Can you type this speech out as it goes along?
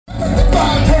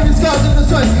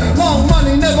strength. Long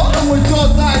money, never onward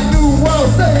drugs like New World.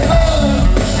 Stay up.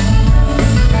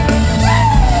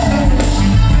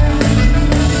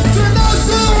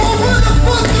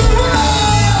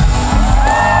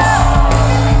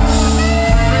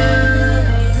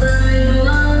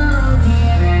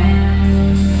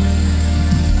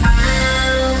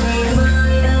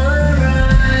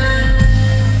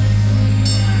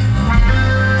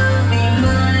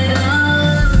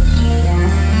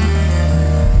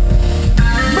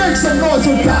 Some noise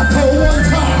with Dato one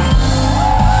time.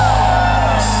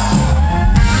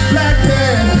 Black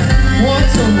hair, 1,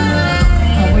 2.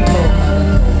 How we go?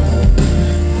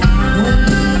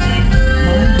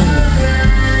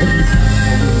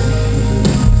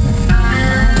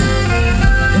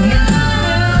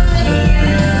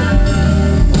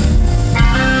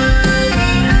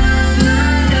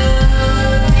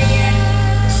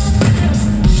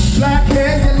 Black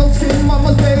hair, yellow skin,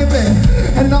 mama's baby.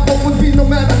 And I'll always be no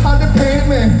matter how they pay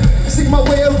me. See my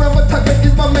way around, my type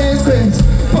is my man's grace.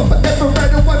 But forever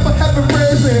right and white for heaven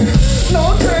raised me.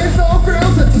 No trains, no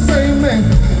grills, it's the same man.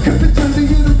 If it's under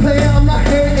you to play, I'm not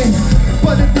hating.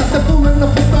 But it's not the fooling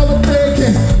enough with all the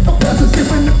faking. No classes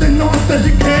giving if they know it's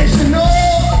education. No,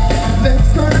 let's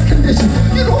go to condition.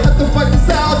 You don't have to fight this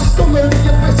out, just go learn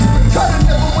your mission. Try to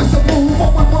never waste a move,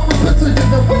 what we precision.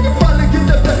 And when you finally get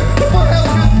that back, before hell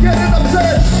you get it, I'm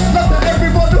saying. Love to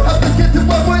everyone who have to get to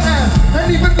where we're at.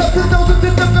 And even love to those who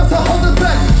did the best to hold us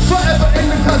back. Forever in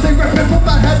the clouds, they rapping from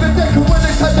my heaven deck. And when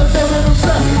they touch the door, it'll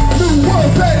shine. New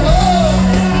world, say oh.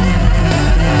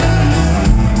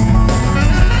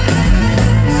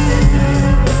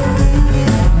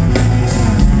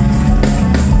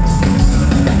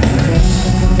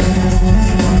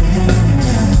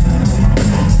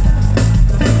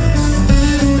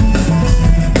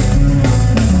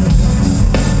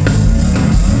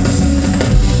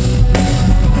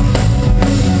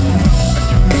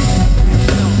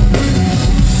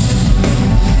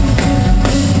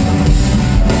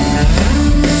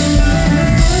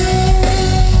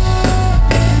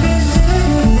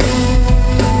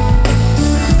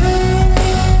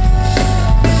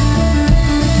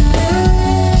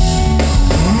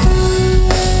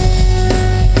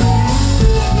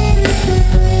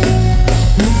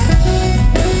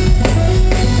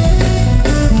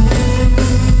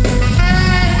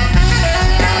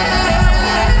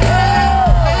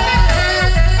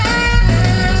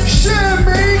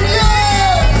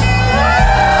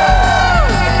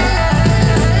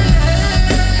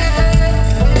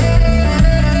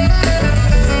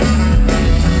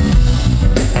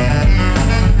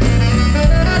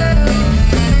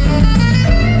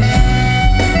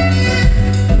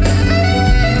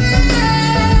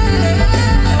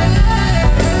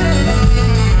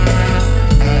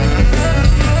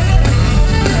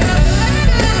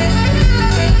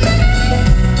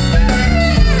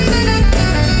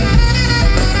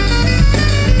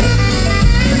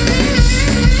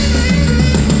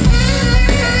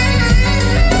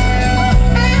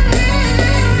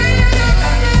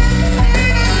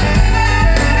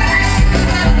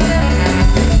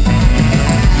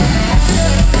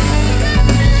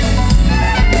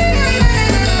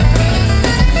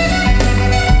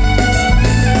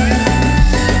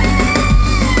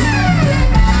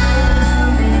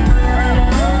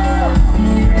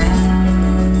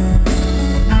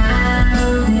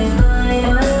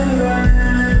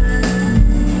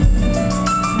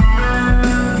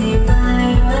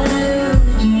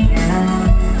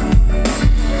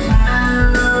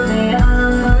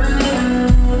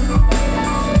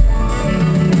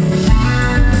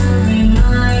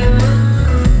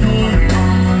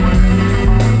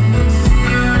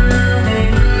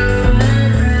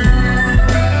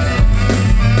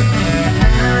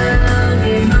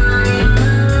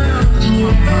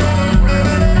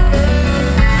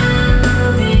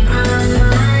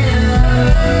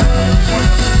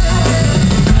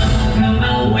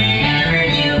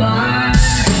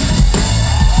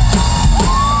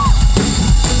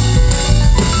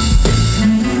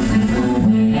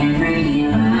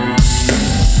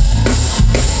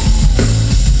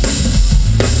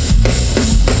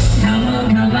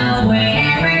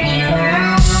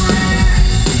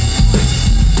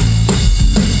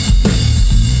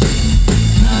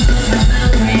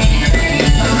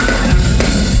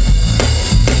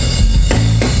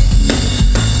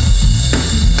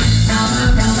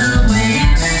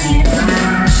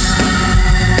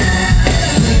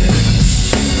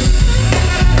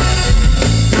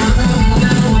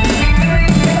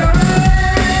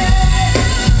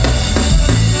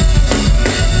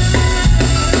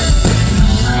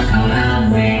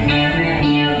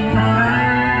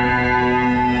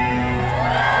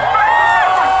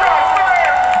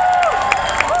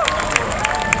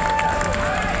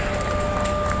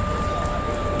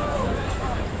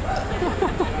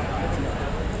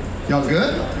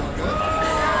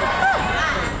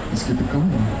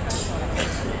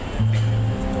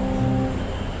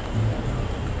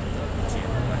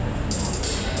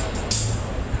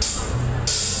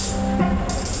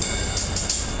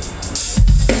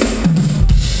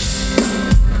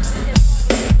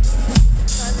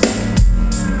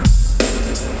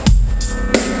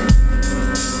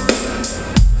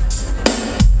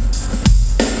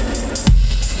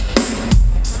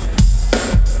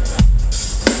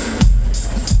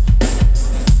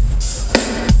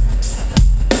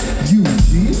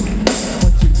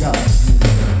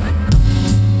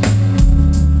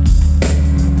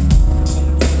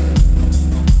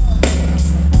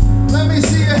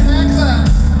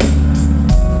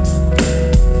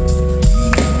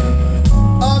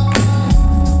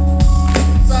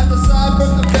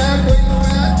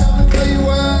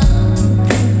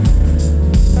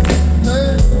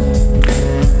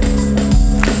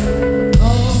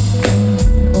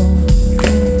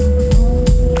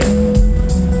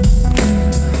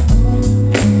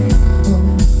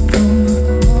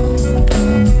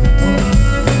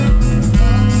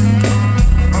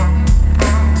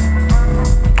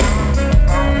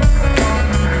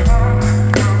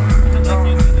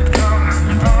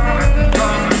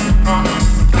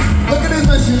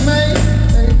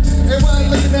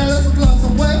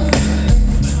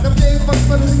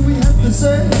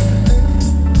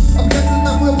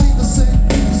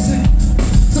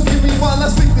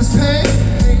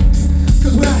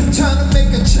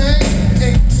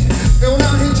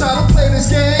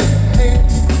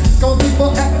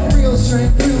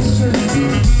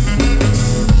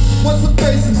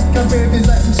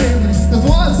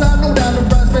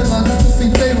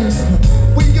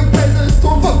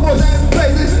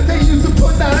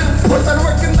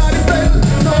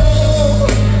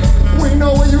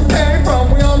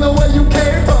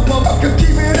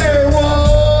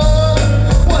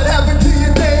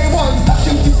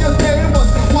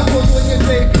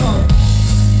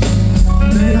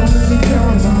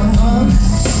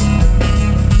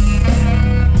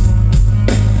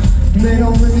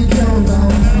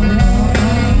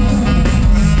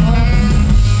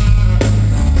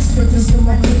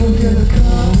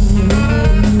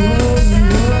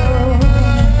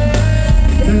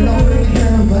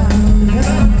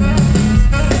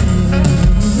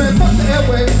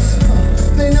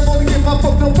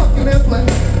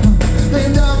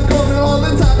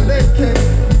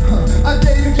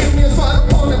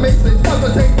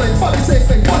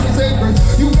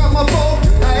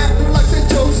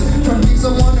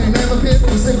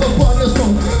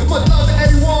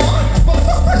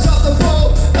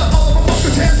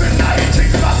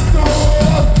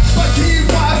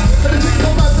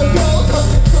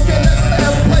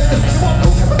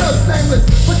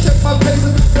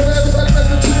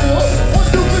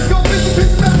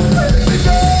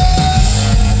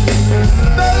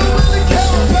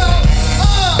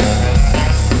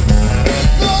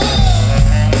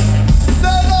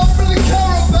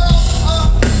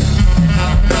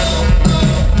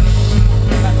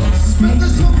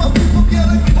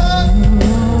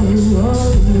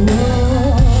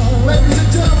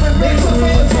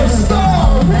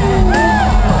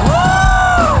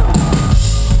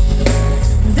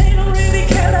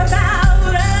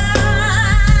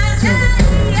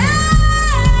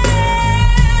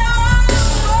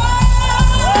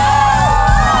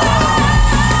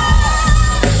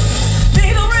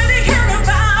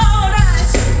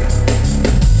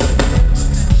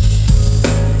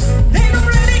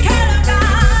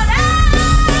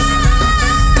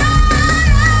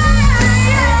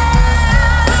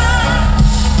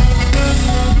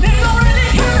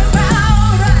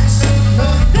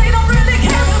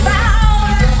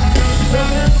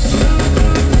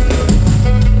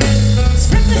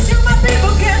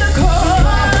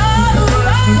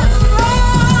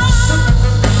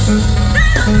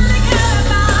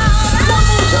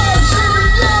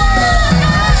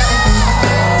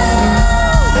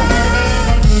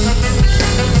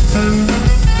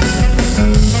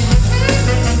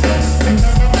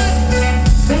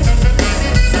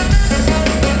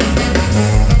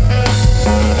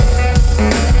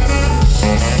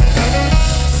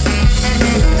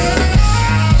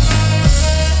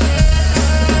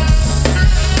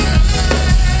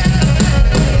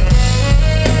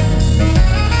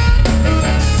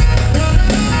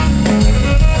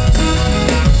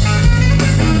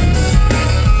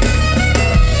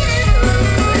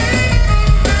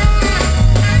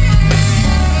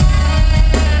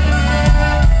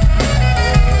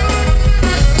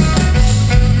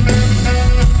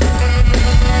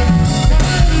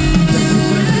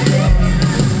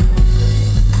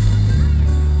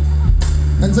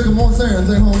 陌生人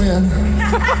最后面。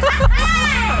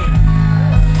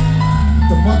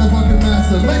The motherfucking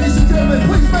master. Ladies and gentlemen,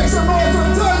 please make some noise for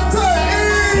Dante!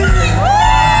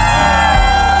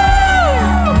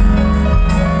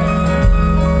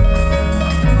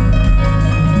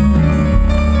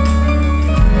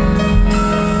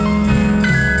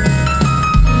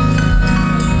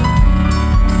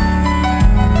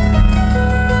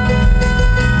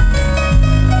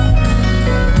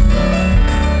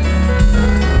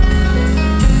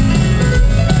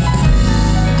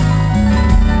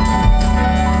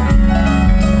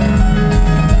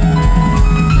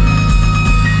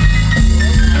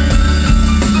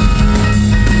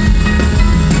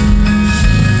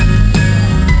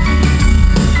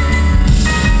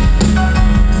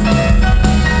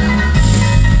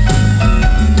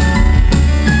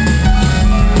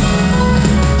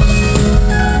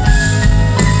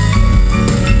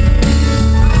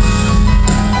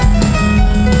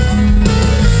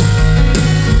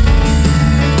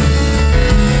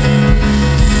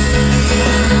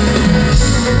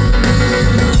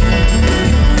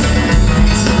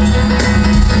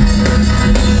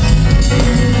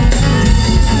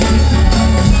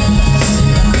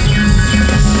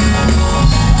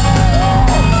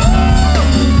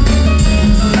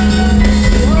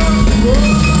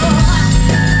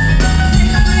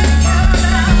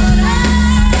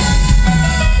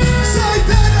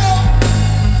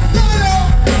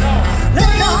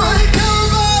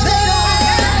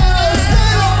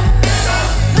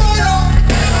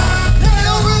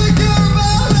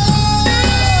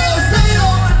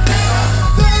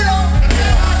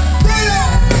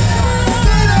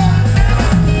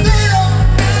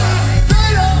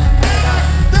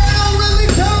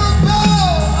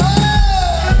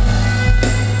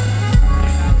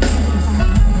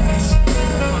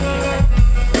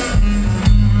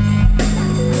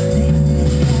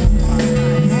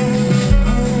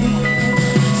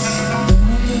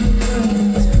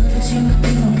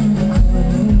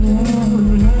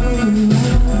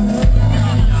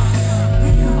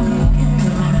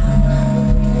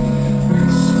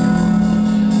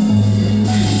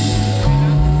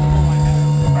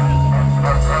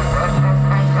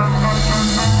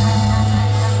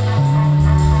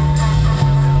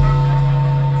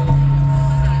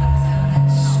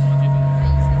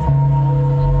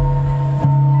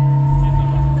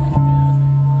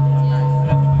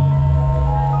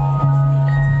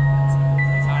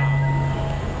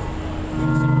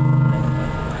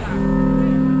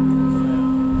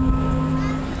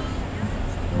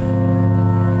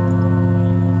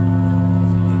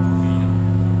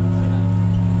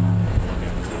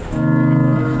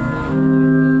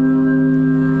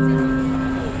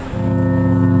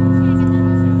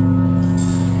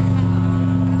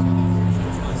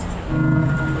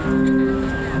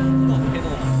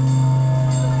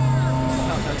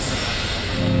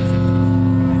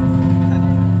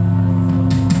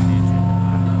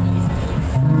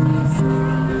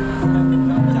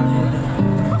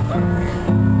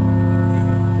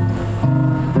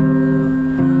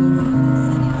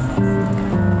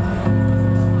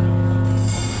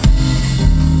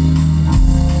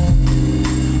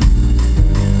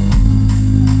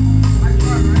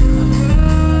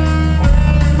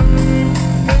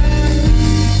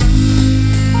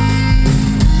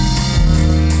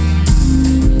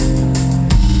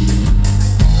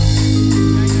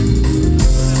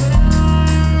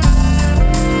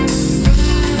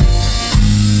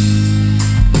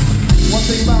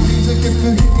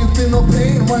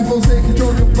 White folks say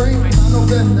control your brain. I know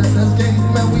better than that. That's game,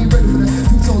 man. We ready for that.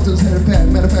 Two soldiers headed back.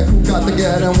 Matter of fact, who got the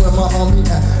gat and where my army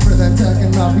at? For that attack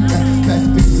and I'll react. Back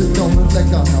to beats that don't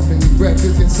reflect on helping you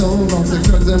records get sold on sex,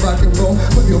 drugs, and rock and roll.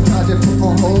 Put your project put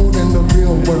on hold in the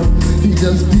real world. He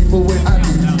just people with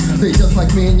ideas. They just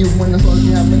like me and you when it's all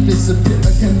you have and disappear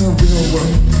like in the real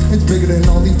world. It's bigger than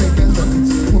all these fake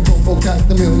records. When both got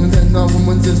the millions and no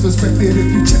woman's disrespected. If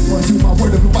you check one, two, my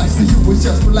word of advice to you is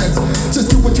just relax.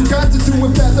 Just do what you got to do.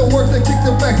 If that don't work, then kick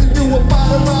the back to you. A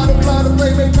bottom,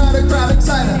 blame it, not a crowd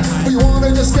excited. Or you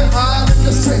wanna just get high and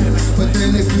just take it. But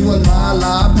then if you a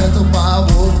lie, pedophile,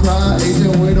 wolf cry,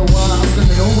 Asian with a Y, I'm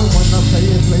gonna know it when I play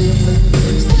it.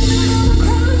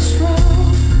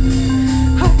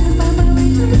 Hard to find my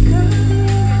way to the curb.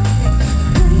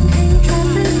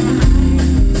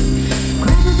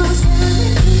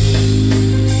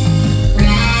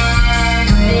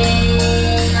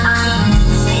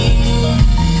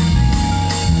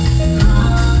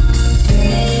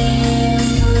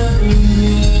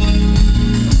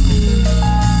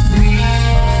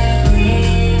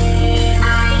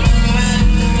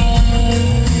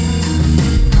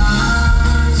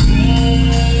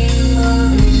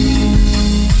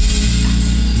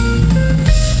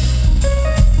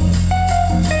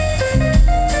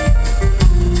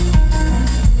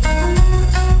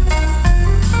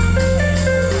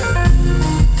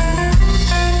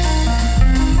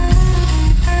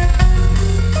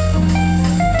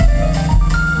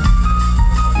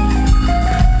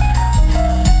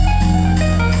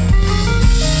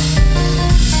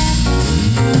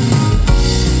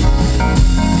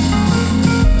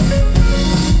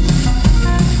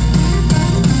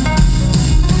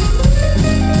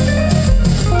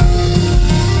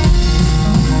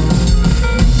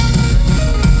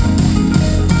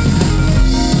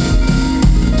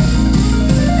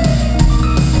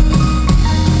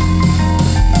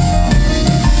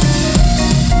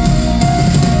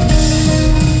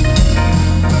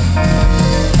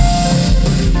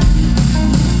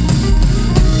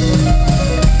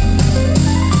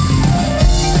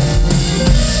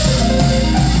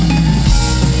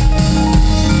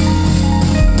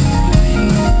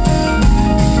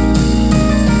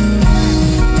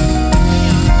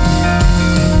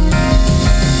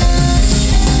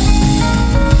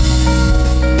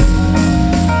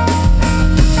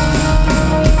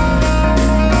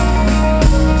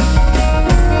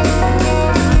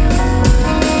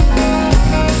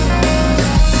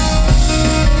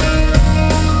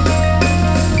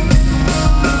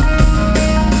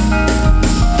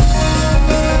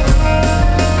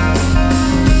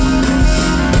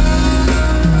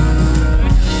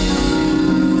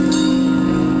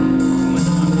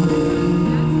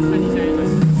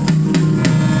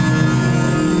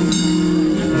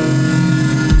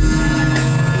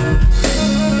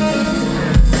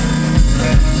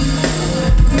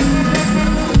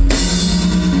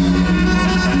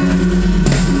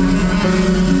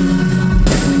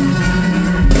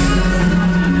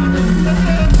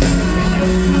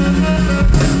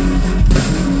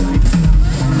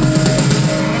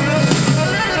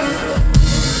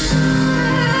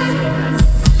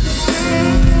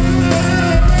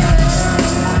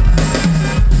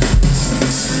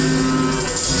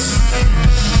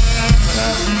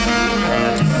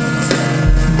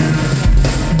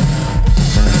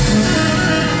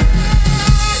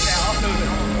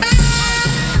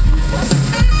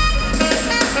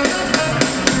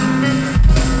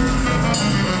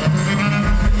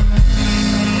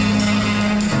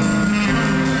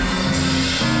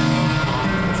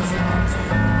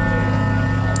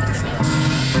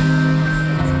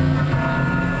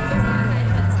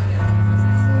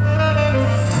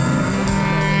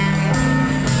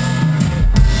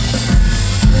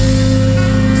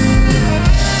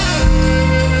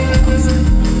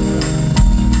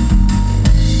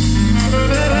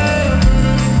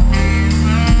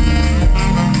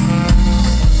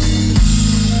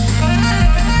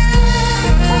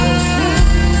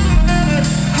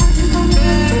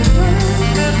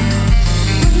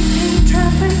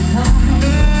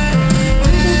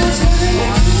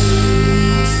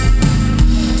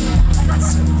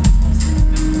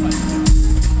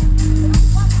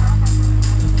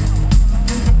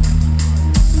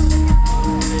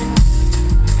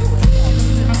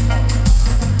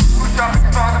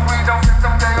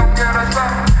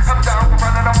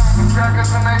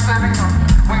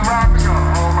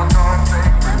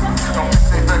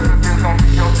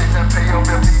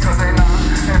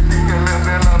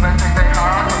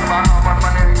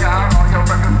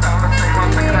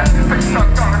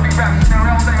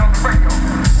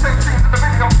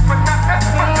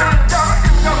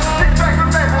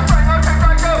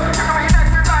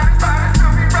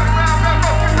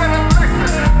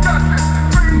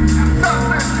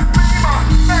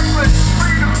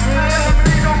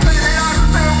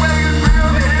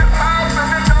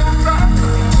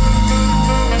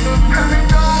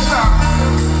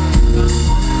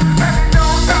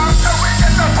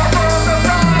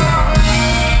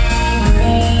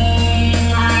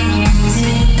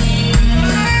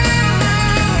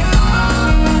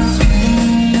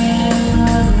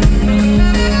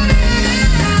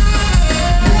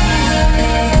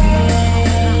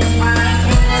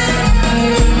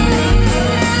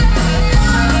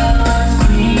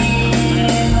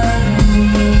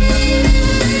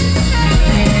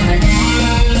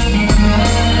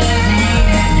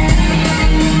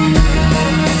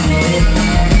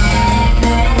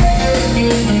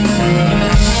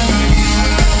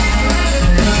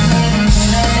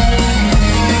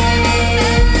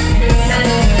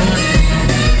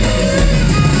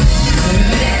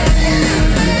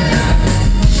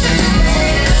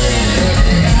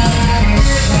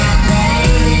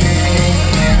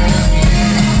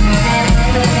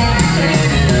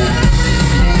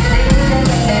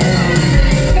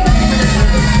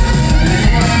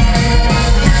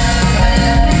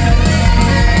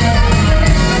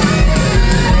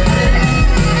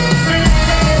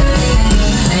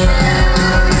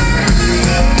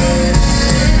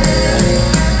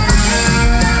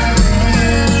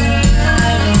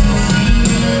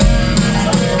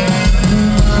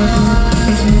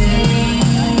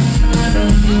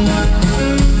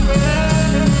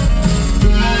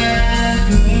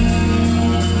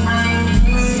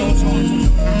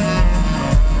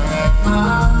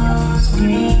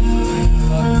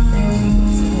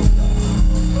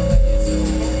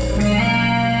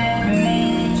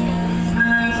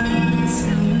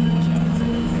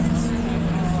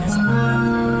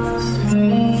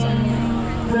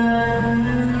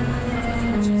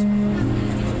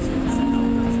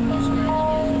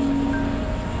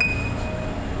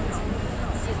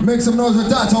 Make some noise for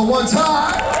Dato one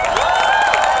time.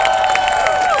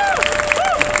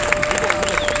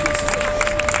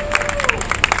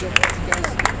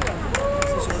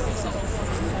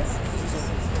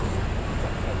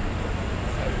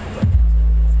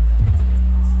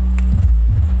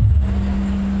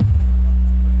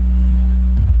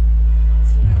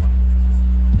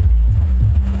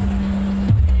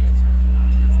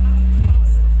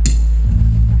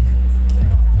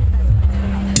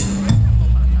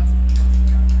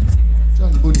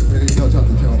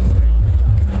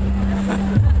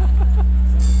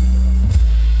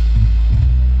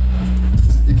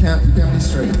 You can't be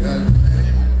straight.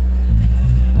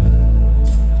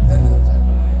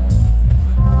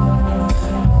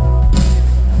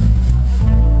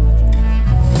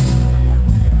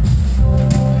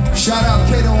 Shout out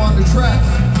Kato on the track.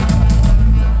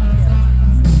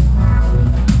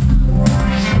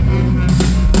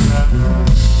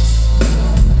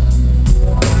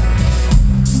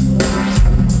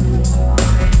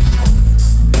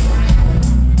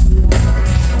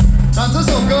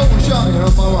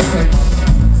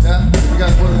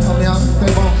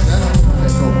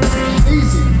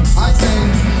 Easy, I say,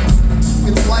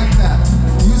 it's like that.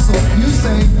 You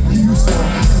say, you saw.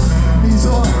 He's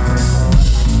on.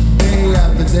 Day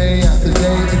after day after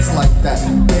day, it's like that.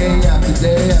 Day after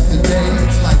day after day,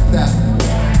 it's like that.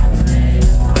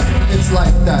 It's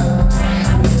like that.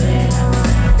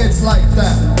 It's like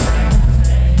that.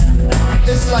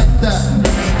 It's like that.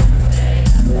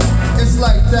 It's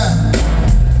like that.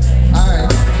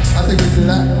 Alright, I think we do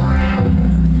that.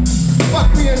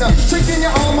 Fuck me enough, chicken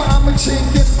your armor, I'm a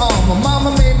chicken armor.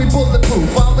 Mama made me bulletproof,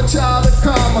 I'm a child of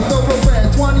karma.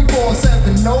 Thoroughbred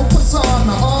 24/7, no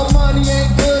persona. All money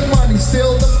ain't good money,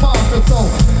 still the marker. So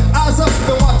eyes up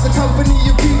and watch the company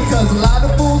you keep, cause a lot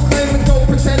of fools claim to go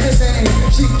pretending they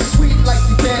ain't cheap, sweet, like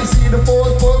you can't see the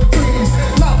forest for the trees.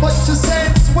 Not what you say,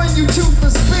 it's when you choose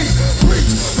to speak.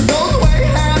 Preach, but goes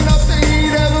away, hand up to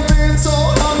eat. Ever been so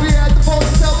hungry at the force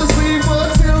yourself to sleep,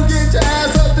 but still get your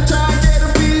ass up to try and get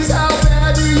a piece. How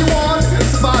bad do you want it?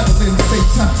 Survival in the big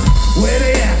time. Where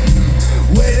they at?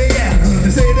 Where they at?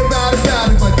 They say about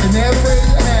it, but they never raise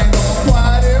your hand. All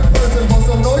quiet in person, for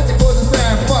some noise.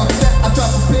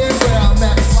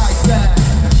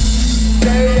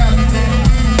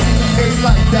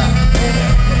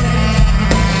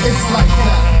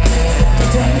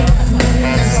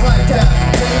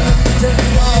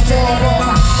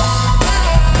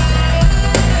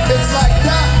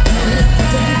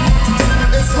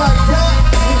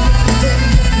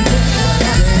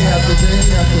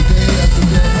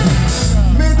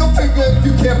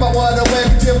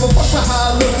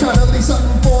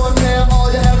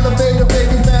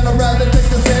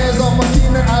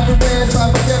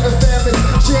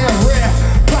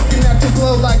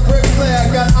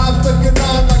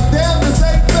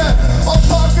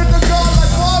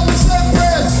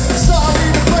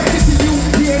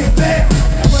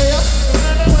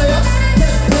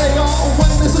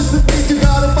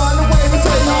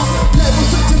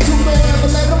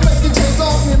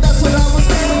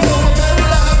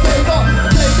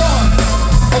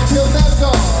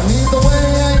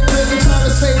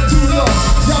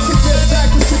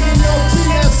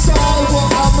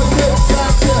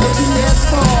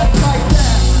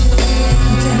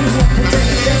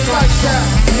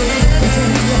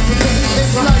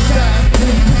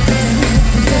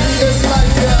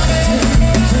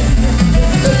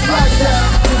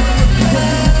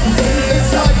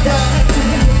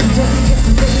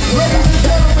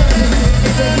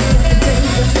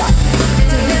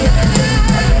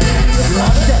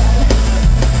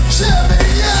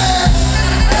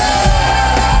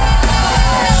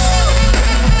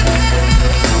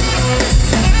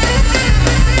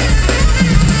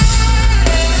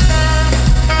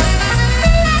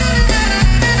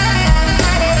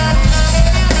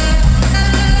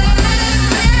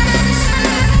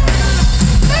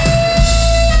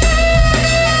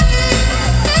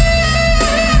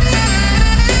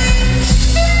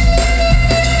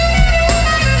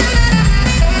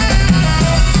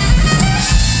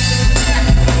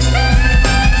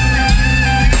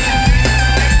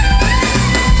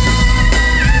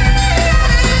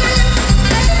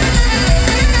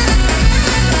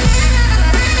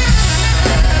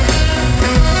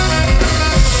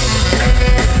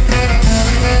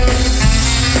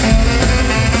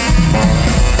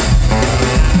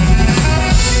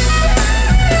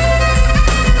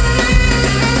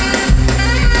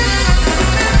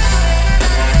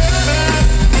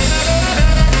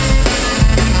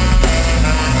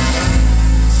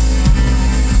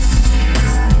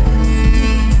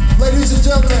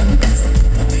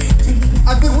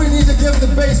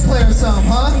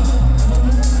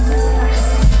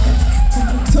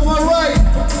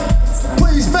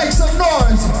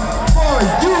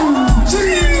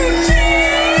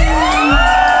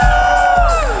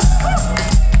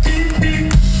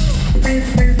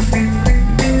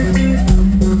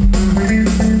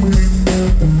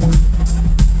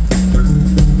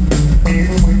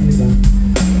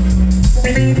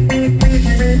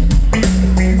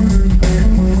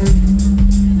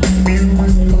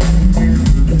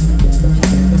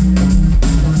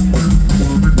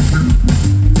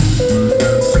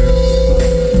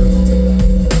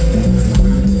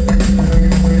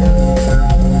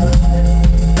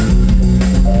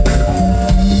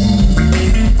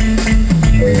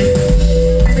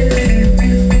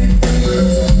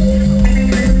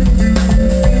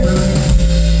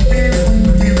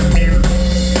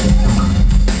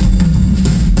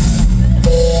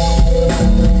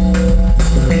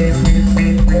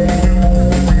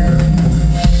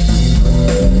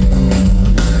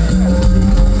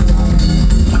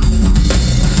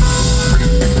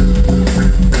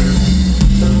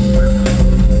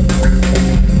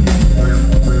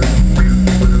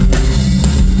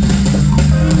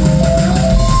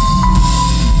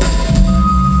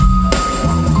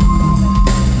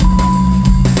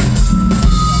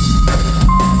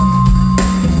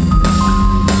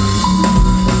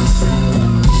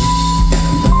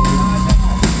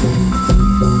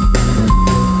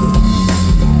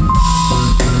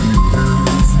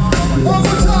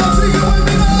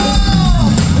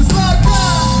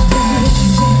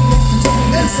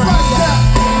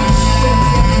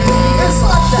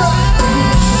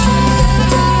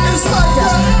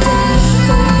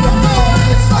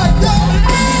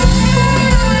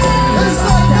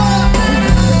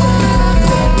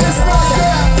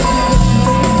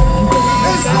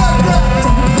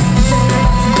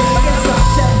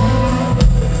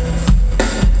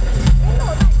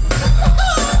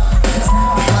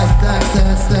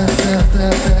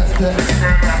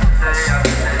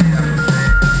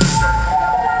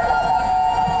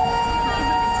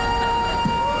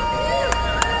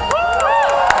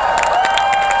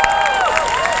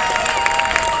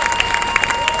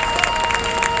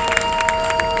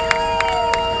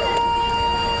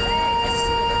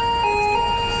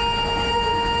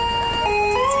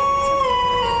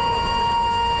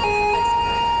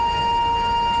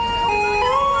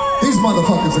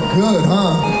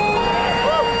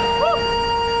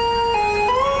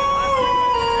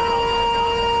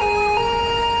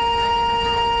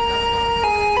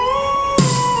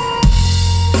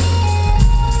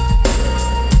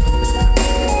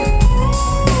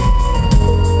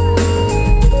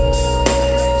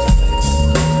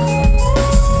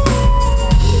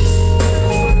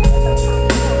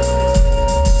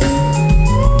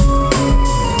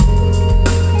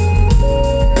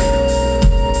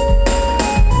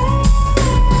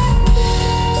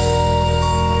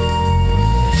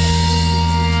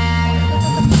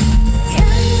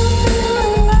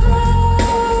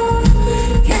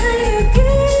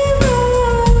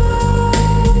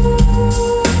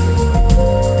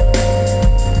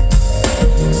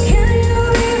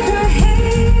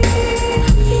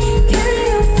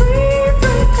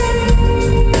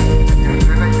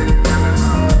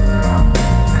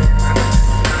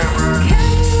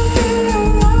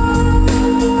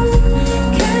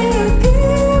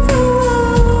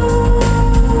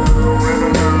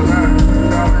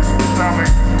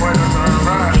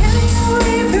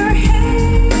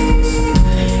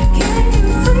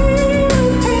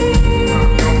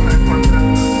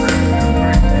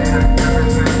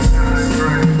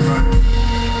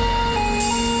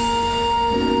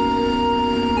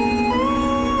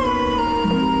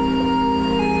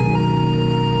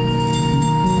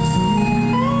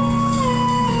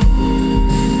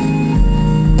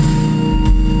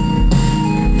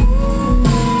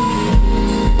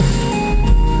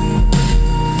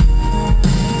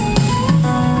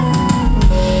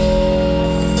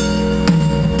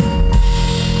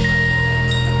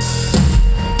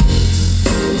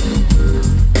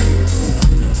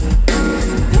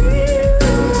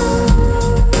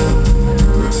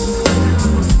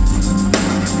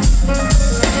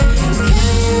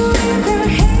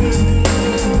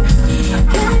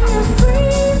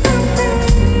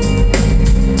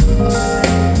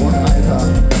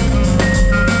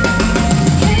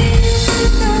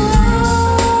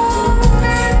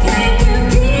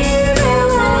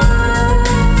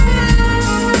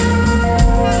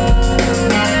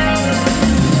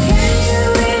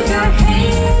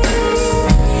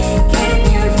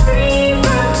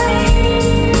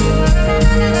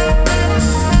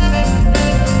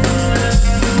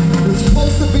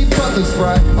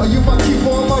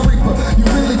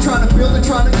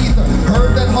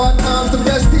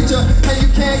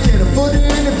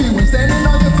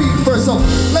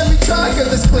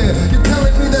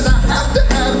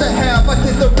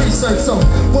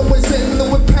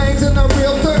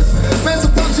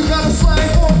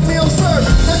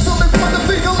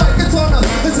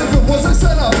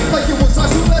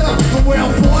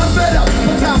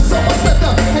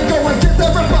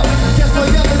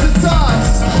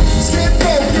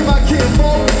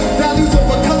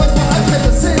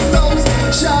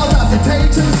 shout out to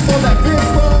taters for that big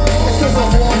ball. There's a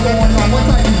war going on. What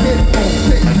time you hit? Oh,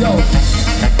 pick, yo.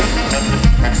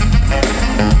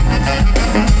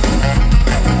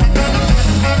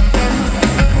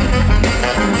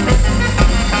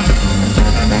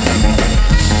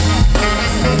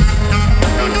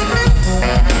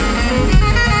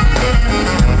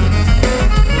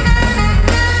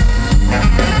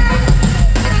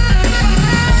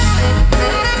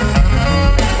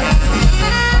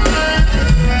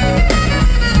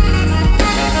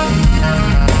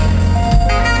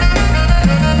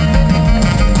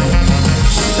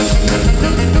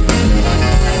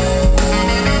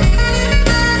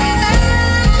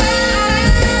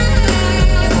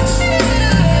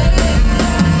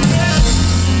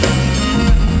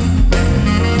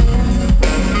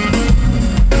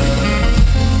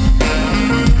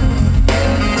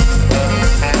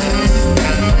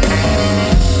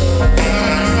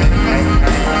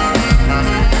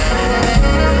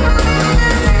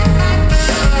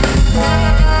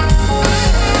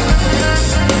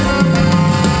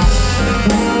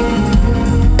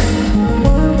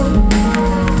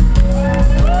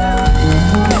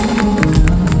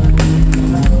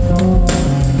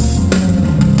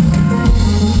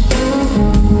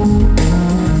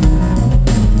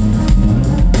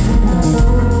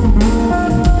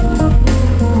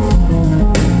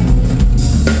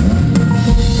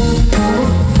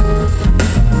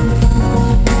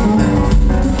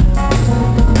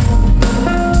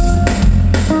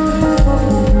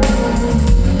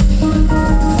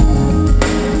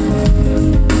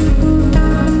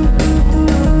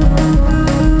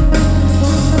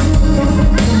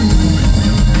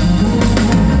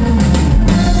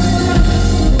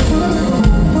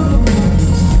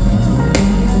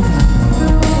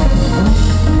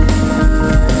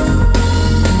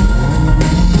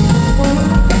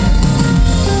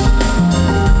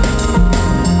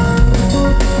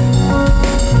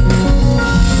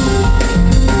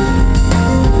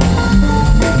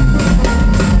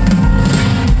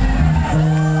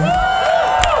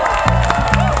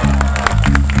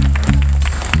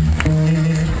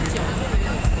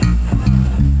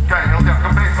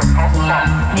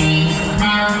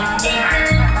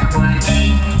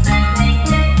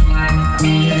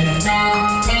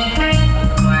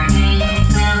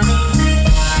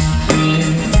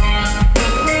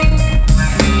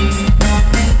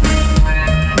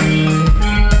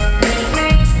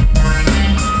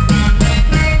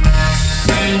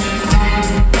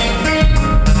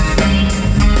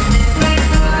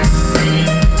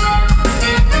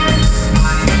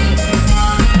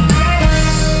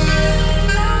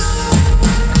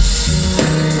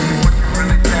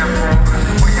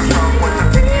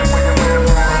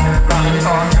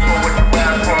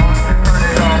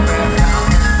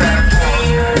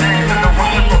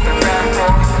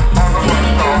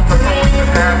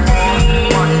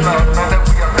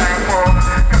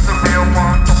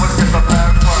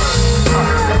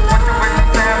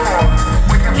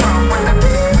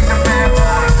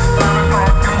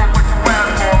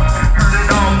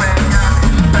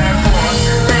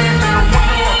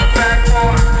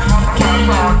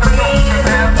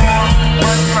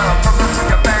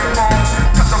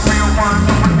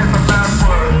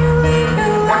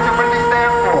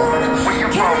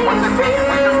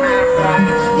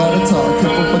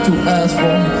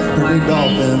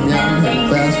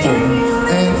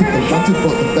 to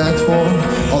put the bags for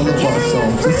all of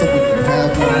ourselves, just so we can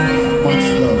have one. Much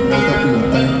love, know that we are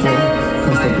thankful,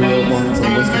 cause the real ones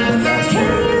always get the last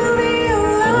word.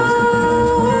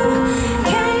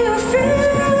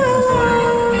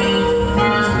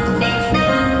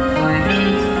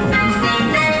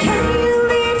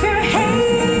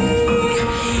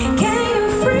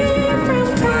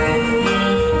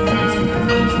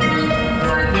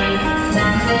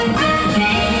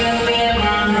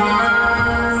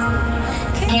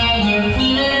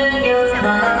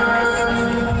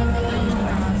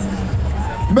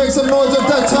 Make some noise at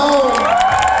that tone.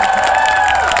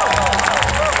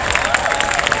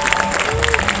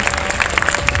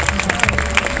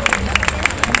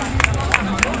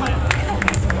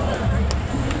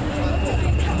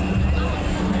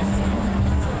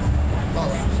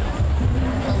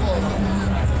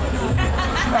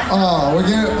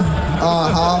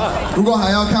好，如果还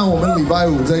要看我们礼拜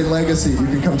五这 Legacy, you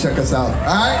can come check us out.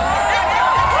 Alright?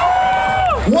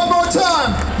 One more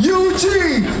time,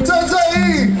 UG, 郑正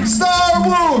义 Star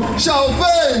Wu 小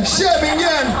芬谢明燕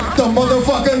The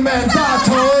motherfucking man 大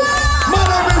头。